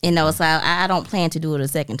I don't plan to do it a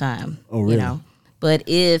second time. Oh, really? But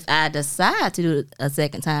if I decide to do it a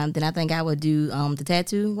second time, then I think I would do the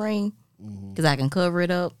tattoo ring because I can cover it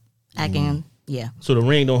up. I can, So the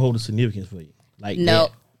ring don't hold a significance for you? Like No,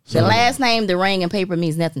 that? the last name, the ring, and paper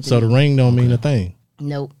means nothing to So me. the ring don't mean a thing,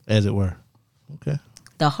 Nope. as it were. Okay.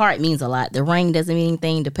 The heart means a lot. The ring doesn't mean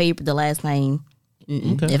anything. The paper, the last name.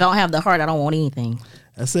 If I don't have the heart, I don't want anything.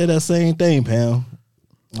 I said that same thing, Pam.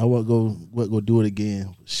 I won't go do it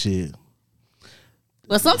again. Shit.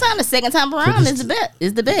 But sometimes the second time around is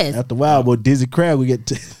the best. After a while, boy, Dizzy Crab, we get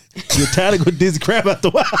tired of going Dizzy Crab after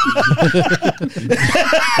a while. Hey,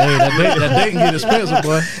 that date can get expensive,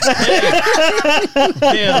 boy.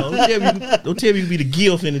 Damn, don't tell me you be the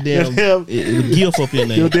gilf in the damn the gilf up in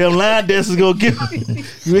there. Your damn line dancers gonna give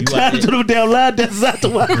you retired to them damn line dancers after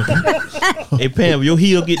a while. Hey Pam, your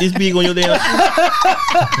heel get this big on your damn shoe.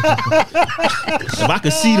 If I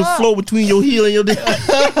could see the flow between your heel and your damn,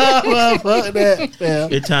 Fuck that,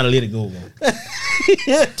 Pam. it's time to let it go, man.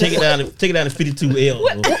 Take it down to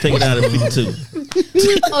 52L. Bro. Take it down to 52.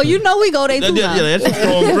 Oh, we go there too. now. That's a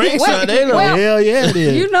strong drink, son. They know. Hell yeah, it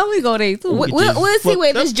is. We go there too. We'll see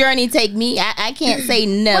where this journey take me. I can't say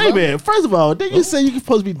never. Wait a minute. First of all, didn't you say you're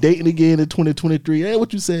supposed to be dating again in 2023? Ain't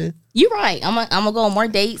what you said? You're right. I'm gonna go on more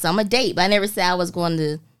dates. I'm a date, but I never said I was going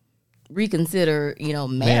to reconsider,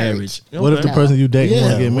 marriage. What if the person you dating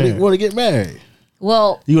want to get married? Want to get married?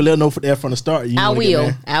 Well, You gonna let them know for that from the start? You I wanna get will.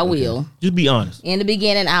 married? I will. Just be honest. In the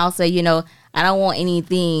beginning, I'll say, I don't want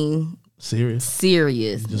anything Serious?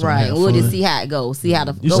 serious, just wanna right? have We'll fun. just see how it goes. See how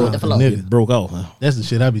to You go with sound the like a flow. nigga. Broke off, huh? That's the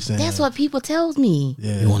shit I be saying. That's what people tells me.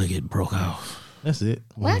 Yeah. You want to get broke off. That's it.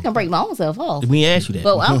 Well, I can break my own self off. We ain't ask you that.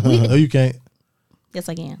 But No, you can't. yes,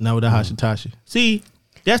 I can. Not with that Hashitashi. See,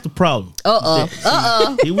 that's the problem.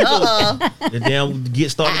 Here we go. The damn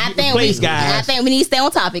get started I to get think replaced, guys. we need to stay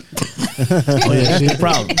on topic. Oh, yeah, that's the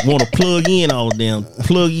problem. Want to plug in all them,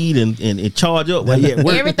 plug in and charge up while you at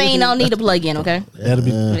work. Everything don't need a plug in, okay?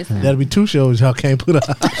 That'll be 2 shows y'all can't put out.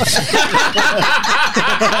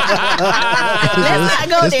 Let's not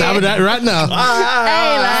go Let's stop it there. right now.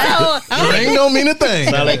 So, Ring don't mean a thing.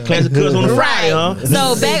 Sound like classic cuss on the Friday, huh?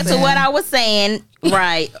 So back to what I was saying,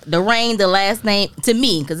 right? The ring, the last name, to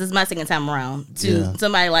me, because this is my second time around. To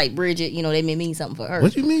somebody like Bridget, they may mean something for her.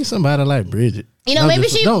 What you mean somebody like Bridget? Maybe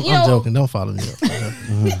she. Don't, I'm joking. Don't follow me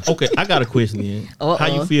up. Okay, I got a question then. How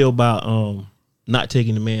you feel about not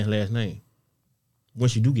taking the man's last name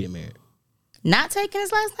once you do get married? Not taking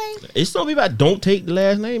his last name? It's some people that don't take the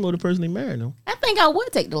last name of the person they married, no? I think I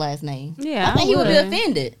would take the last name. Yeah, I think I he would be would.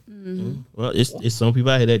 offended Well, it's some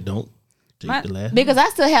people out here that don't take the last name. because I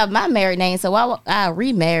still have my married name, so I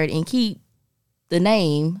remarried and keep the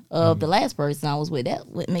name of the last person I was with. That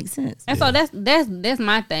would make sense. And so that's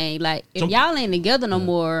my thing. Like, if y'all ain't together no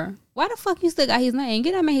more, why the fuck you still got his name?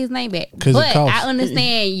 Get that man his name back. 'Cause it But costs. I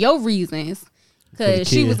understand your reasons. Because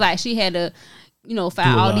she kid. was like, she had to, file Do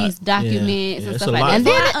a all lot. these documents Yeah, and it's stuff a like lot. that. And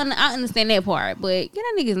And then I understand that part. But get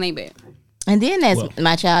that nigga's name back. And then that's Well-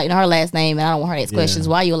 my child, her last name, and I don't want her to ask questions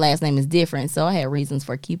why your last name is different. So I had reasons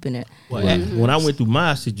for keeping it. Well, when I went through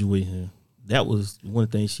my situation, that was one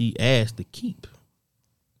thing she asked to keep.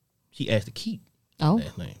 She asked to keep Oh,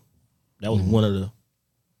 last name. That was one of the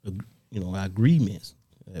agreements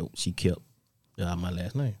that she kept my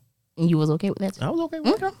last name. and you was okay with that? I was okay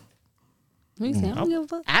with it. Okay. You say, I don't give a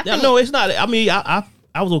fuck. I Yeah, think no, it's not. I mean, I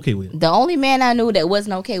was okay with it. the only man I knew that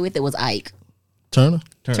wasn't okay with it was Ike Turner?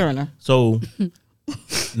 Turner. So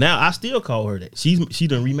now I still call her that. She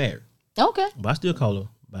done remarried, Okay. but I still call her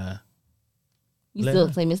by You Let still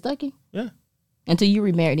her. say Miss Stuckey? yeah. Until you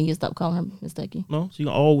remarried and you stopped calling her Miss Stuckey? No, she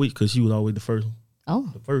gonna always because she was always the first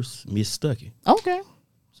Miss Stuckey. Okay.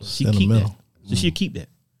 So she keep that. Sentimental. So she'll keep that.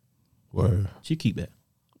 Word. She'll keep that.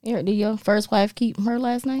 Eric, did your first wife keep her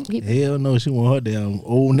last name? Keep Hell no, she want her damn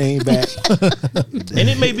old name back. And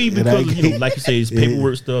it may be because like you say, it's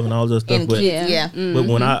paperwork stuff and all that stuff. and But kids, yeah. but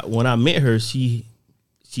when I met her, she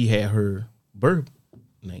had her birth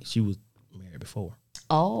name. She was married before,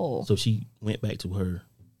 Oh. so she went back to her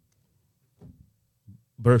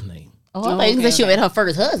birth name. Oh, I thought you said she went with her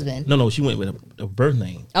first husband. No, she went with a birth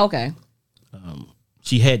name. Okay.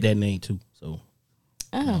 She had that name too. So.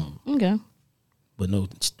 Okay. But no,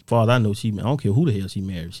 as far as I know, I don't care who the hell she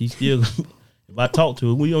married. She still. If I talk to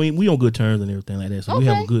her, we on good terms and everything like that. So we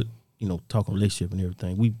have a good, talking relationship and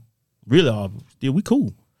everything. We really are still we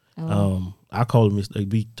cool. I call her Miss.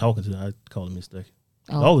 Be talking to her. I call her Miss Stuckey.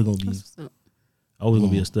 Always gonna be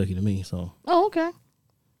a Stuckey to me. So. Oh, okay.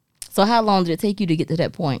 So how long did it take you to get to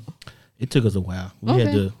that point? It took us a while. We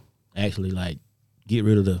had to actually get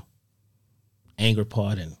rid of the anger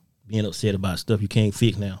part and being upset about stuff you can't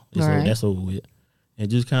fix now. That's over with. And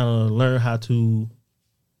just kind of learn how to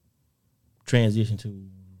transition to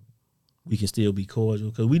we can still be cordial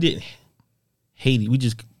because we didn't hate it. We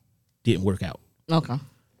just didn't work out. Okay.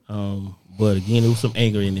 But again, there was some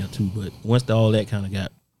anger in there too. But once all that kind of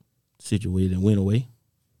got situated and went away,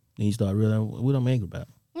 then you start realizing what I'm angry about.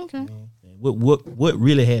 Okay. And what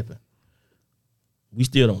really happened? We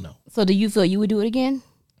still don't know. So do you feel you would do it again?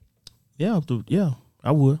 Yeah,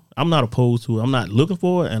 I would. I'm not opposed to it. I'm not looking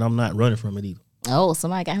for it, and I'm not running from it either. Oh,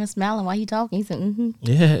 somebody got him smiling while he talking. He said, "Mm-hmm."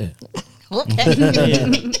 Yeah. Okay.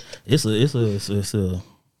 Yeah. It's some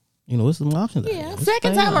options. Yeah.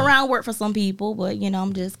 Second time around work for some people, but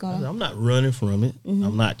I'm just gonna. I'm not running from it.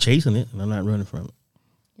 I'm not chasing it, and I'm not running from it.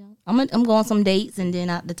 Yeah. I'm going some dates, and then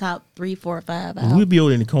out the top 3, 4, 5. We'll be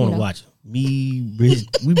over in the corner watching. Me, Bridget,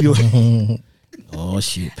 we be over. Oh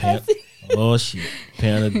shit, Pam. Oh shit,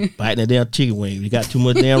 Pam biting the damn chicken wing. You got too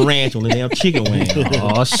much damn ranch on the damn chicken wing.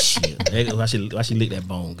 Oh shit, why she lick that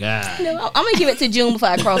bone? God. No, I'm gonna give it to June before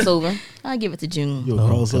I cross over. I'll give it to June. You a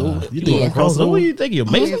crossover? You doing Yeah. a crossover? What do you think? You're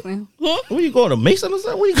Mason? Where you going to Mason or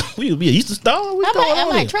something? Where you be an Easter Star? What's going I on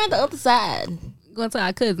might here? try the other side. Going to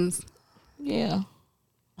our cousins. Yeah.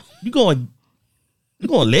 You going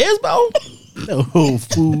lesbo? No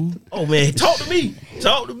food. Oh man, talk to me.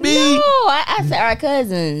 Talk to me. No, I said our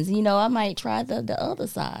cousins. I might try the other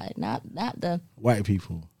side, not the. White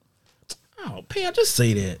people. Oh, Pam, just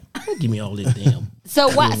say that. Don't give me all this damn. So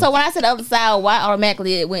why? So when I said the other side, why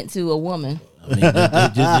automatically it went to a woman?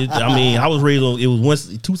 I was raised on. It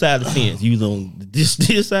was two sides of the fence. You was on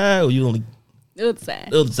this side, or you on The other side.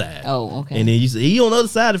 the other side. Oh, okay. And then you say he on the other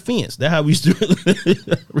side of the fence. That's how we used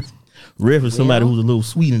to reference somebody who's a little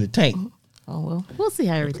sweet in the tank. Oh well, we'll see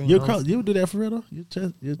how everything You goes. you do that for real though? You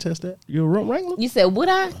test that? You're a rump wrangler. You said would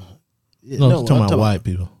I? Yeah, No, I'm talking about white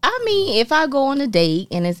people. I mean, if I go on a date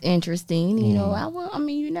and it's interesting, I will. I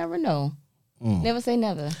mean, you never know. Never say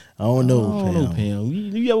never. I don't know. I don't know, Pam.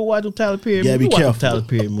 You ever watch them Tyler Perry Yeah, movies? be You watch them careful. Tyler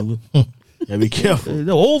Perry movie. Yeah, be careful.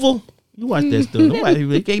 The Oval. You watch that stuff. Nobody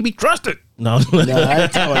they can't be trusted. No, I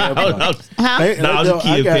ain't talking about that part. Huh? Hey, No, I was a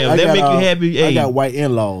kid, Pam. That make you happy. I Hey. got white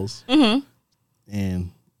in-laws.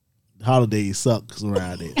 And holidays sucks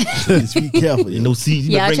around there. Just be careful. You know,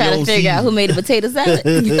 season. Yeah, I try to figure out who made the potato salad.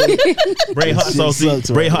 Bray hot Shit sauce.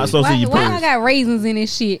 sucks Bray right hot sauce in Why, your why I purse. got raisins in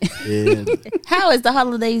this shit? Yeah. How is the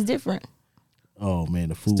holidays different? Oh man,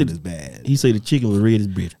 the food is bad. He say the chicken was red as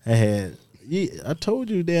bread. I told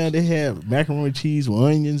you down they had macaroni and cheese with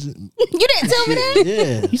onions. You didn't tell me that.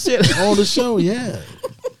 Yeah, He said on the show. Yeah,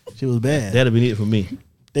 she was bad. that'd been it for me.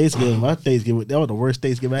 My Thanksgiving, that was the worst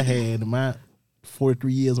Thanksgiving I had in my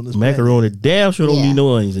 43 years on this Macaroni damn sure don't Yeah. need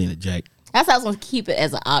no onions in it, Jack. That's how I was going to keep it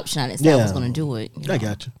as an option. I didn't say I was going to do it. planet. I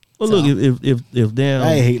got you. Well, look, if damn,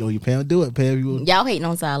 I ain't hating on you, Pam. Do it, Pam. You Y'all hating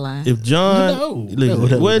on sideline. if John, No.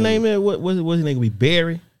 look, No. what his name is? What's his name gonna be?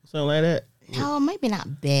 Barry, something like that. Oh, maybe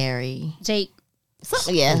not Barry. Jake.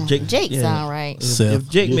 Something, yeah. Jake- Jake yeah. sound right. If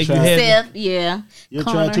Jake You make you try- happy, Seth, yeah. you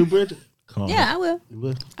Connor. try to, Bridget? calm. Yeah, I will. You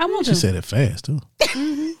will? I want She to. said it fast too.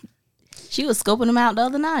 She was scoping them out the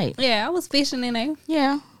other night. Yeah, I was fishing in there.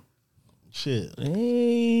 Yeah. Shit.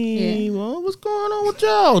 Hey, man, what's going on with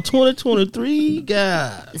y'all? 2023,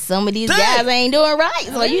 guys. Some of these Damn. guys ain't doing right.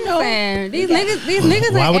 So, Man, these niggas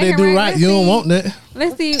Why ain't would they acting do right? Let's You don't see- want that.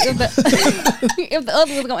 Let's see if the if the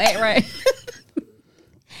other was gonna act right.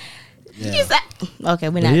 You said, okay,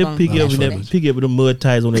 we're not He'll going pick you up to with pick you up with the mud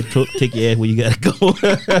tires on that truck, take your ass where you gotta go.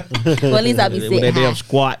 Well, at least I'll be With sitting that damn high.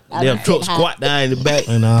 squat, I'll damn be truck sitting high. squat down in the back,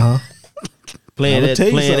 And playing I'ma that tell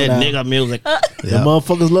you nigga something now. music. The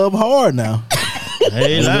motherfuckers love hard now.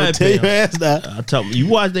 Hey, I'm lying, gonna tell your Pam. ass now. I talk. You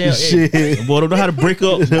watch that Shit. hey, boy don't know how to break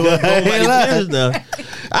up.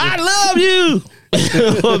 I love you.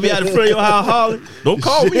 I'll be out in front of your house hollering. Don't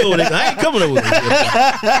call me over there. I ain't coming over there.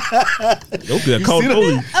 Don't get called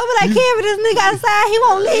police. Oh, but I can't with this nigga outside. He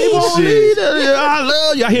won't leave. Won't leave that. I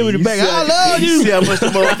love you. I hear me in the back. I love You see you. how much the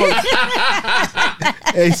motherfuckers.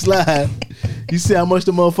 Hey, Slide. You see how much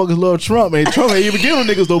the motherfuckers love Trump, man. Trump ain't even give them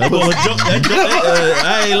niggas no That boy pussy. joke, I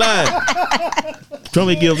ain't lying. Trump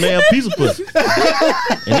ain't give a man a piece of pussy.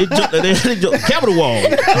 And they jumped the Capitol wall.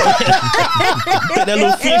 That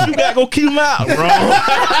little fish you got, go keep him out, bro.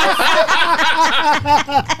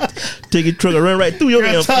 Take your truck and run right through your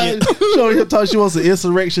damn fish. Shorty thought she wants an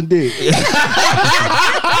insurrection dick.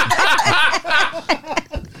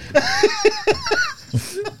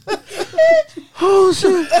 Oh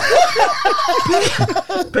shit!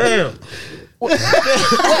 Bam!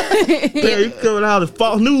 Bam! You coming out with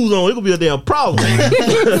false news on? It gonna be a damn problem.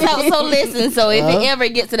 So listen. So if it ever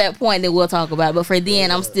gets to that point, then we'll talk about it. But for then,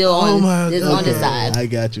 I'm still on this side. I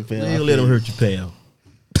got you, fam. You ain't let him hurt you, pal.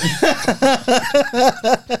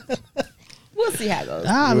 We'll see how it goes.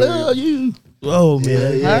 I love you. Oh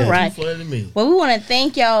man! Yeah. All right. Too funny to me. Well, we want to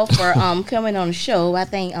thank y'all for coming on the show. I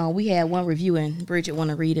think we had one review, and Bridget want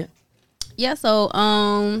to read it. Yeah, so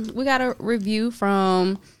we got a review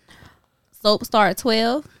from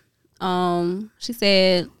Soapstar12. She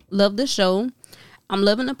said, "Love the show. I'm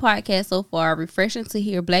loving the podcast so far. Refreshing to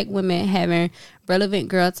hear Black women having relevant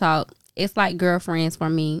girl talk. It's like girlfriends for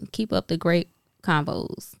me. Keep up the great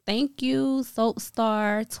combos." Thank you,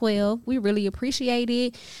 Soapstar12. We really appreciate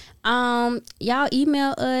it. Y'all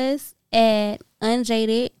email us at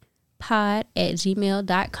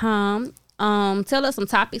unjadedpod@gmail.com. Tell us some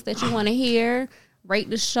topics that you want to hear. Rate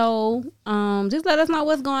the show. Just let us know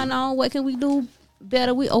what's going on. What can we do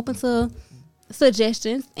better? We open to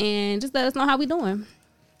suggestions, and just let us know how we doing.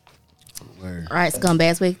 Word. All right,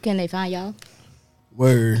 scumbags, where can they find y'all?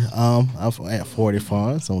 Word. I'm at 40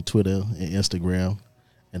 Farms on Twitter and Instagram.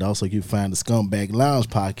 And also you can find the Scumbag Lounge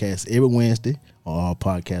podcast every Wednesday on all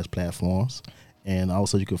podcast platforms. And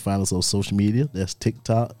also you can find us on social media. That's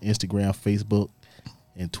TikTok, Instagram, Facebook,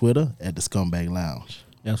 and Twitter at the Scumbag Lounge.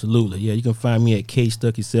 Absolutely. Yeah, you can find me at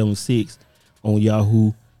KStucky76 on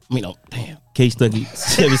Yahoo.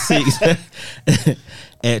 KStucky76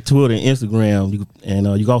 at Twitter and Instagram. You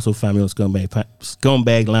can also find me on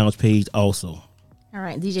Scumbag Lounge page also. All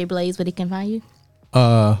right, DJ Blaze, where they can find you?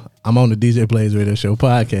 I'm on the DJ Blaze Radio Show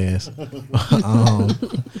podcast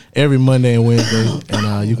every Monday and Wednesday,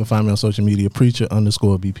 and you can find me on social media,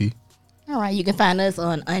 Preacher_BP. All right, you can find us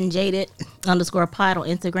on unjaded_pod on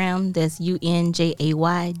Instagram. That's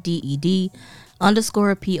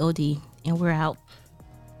UNJAYDED_POD. And we're out.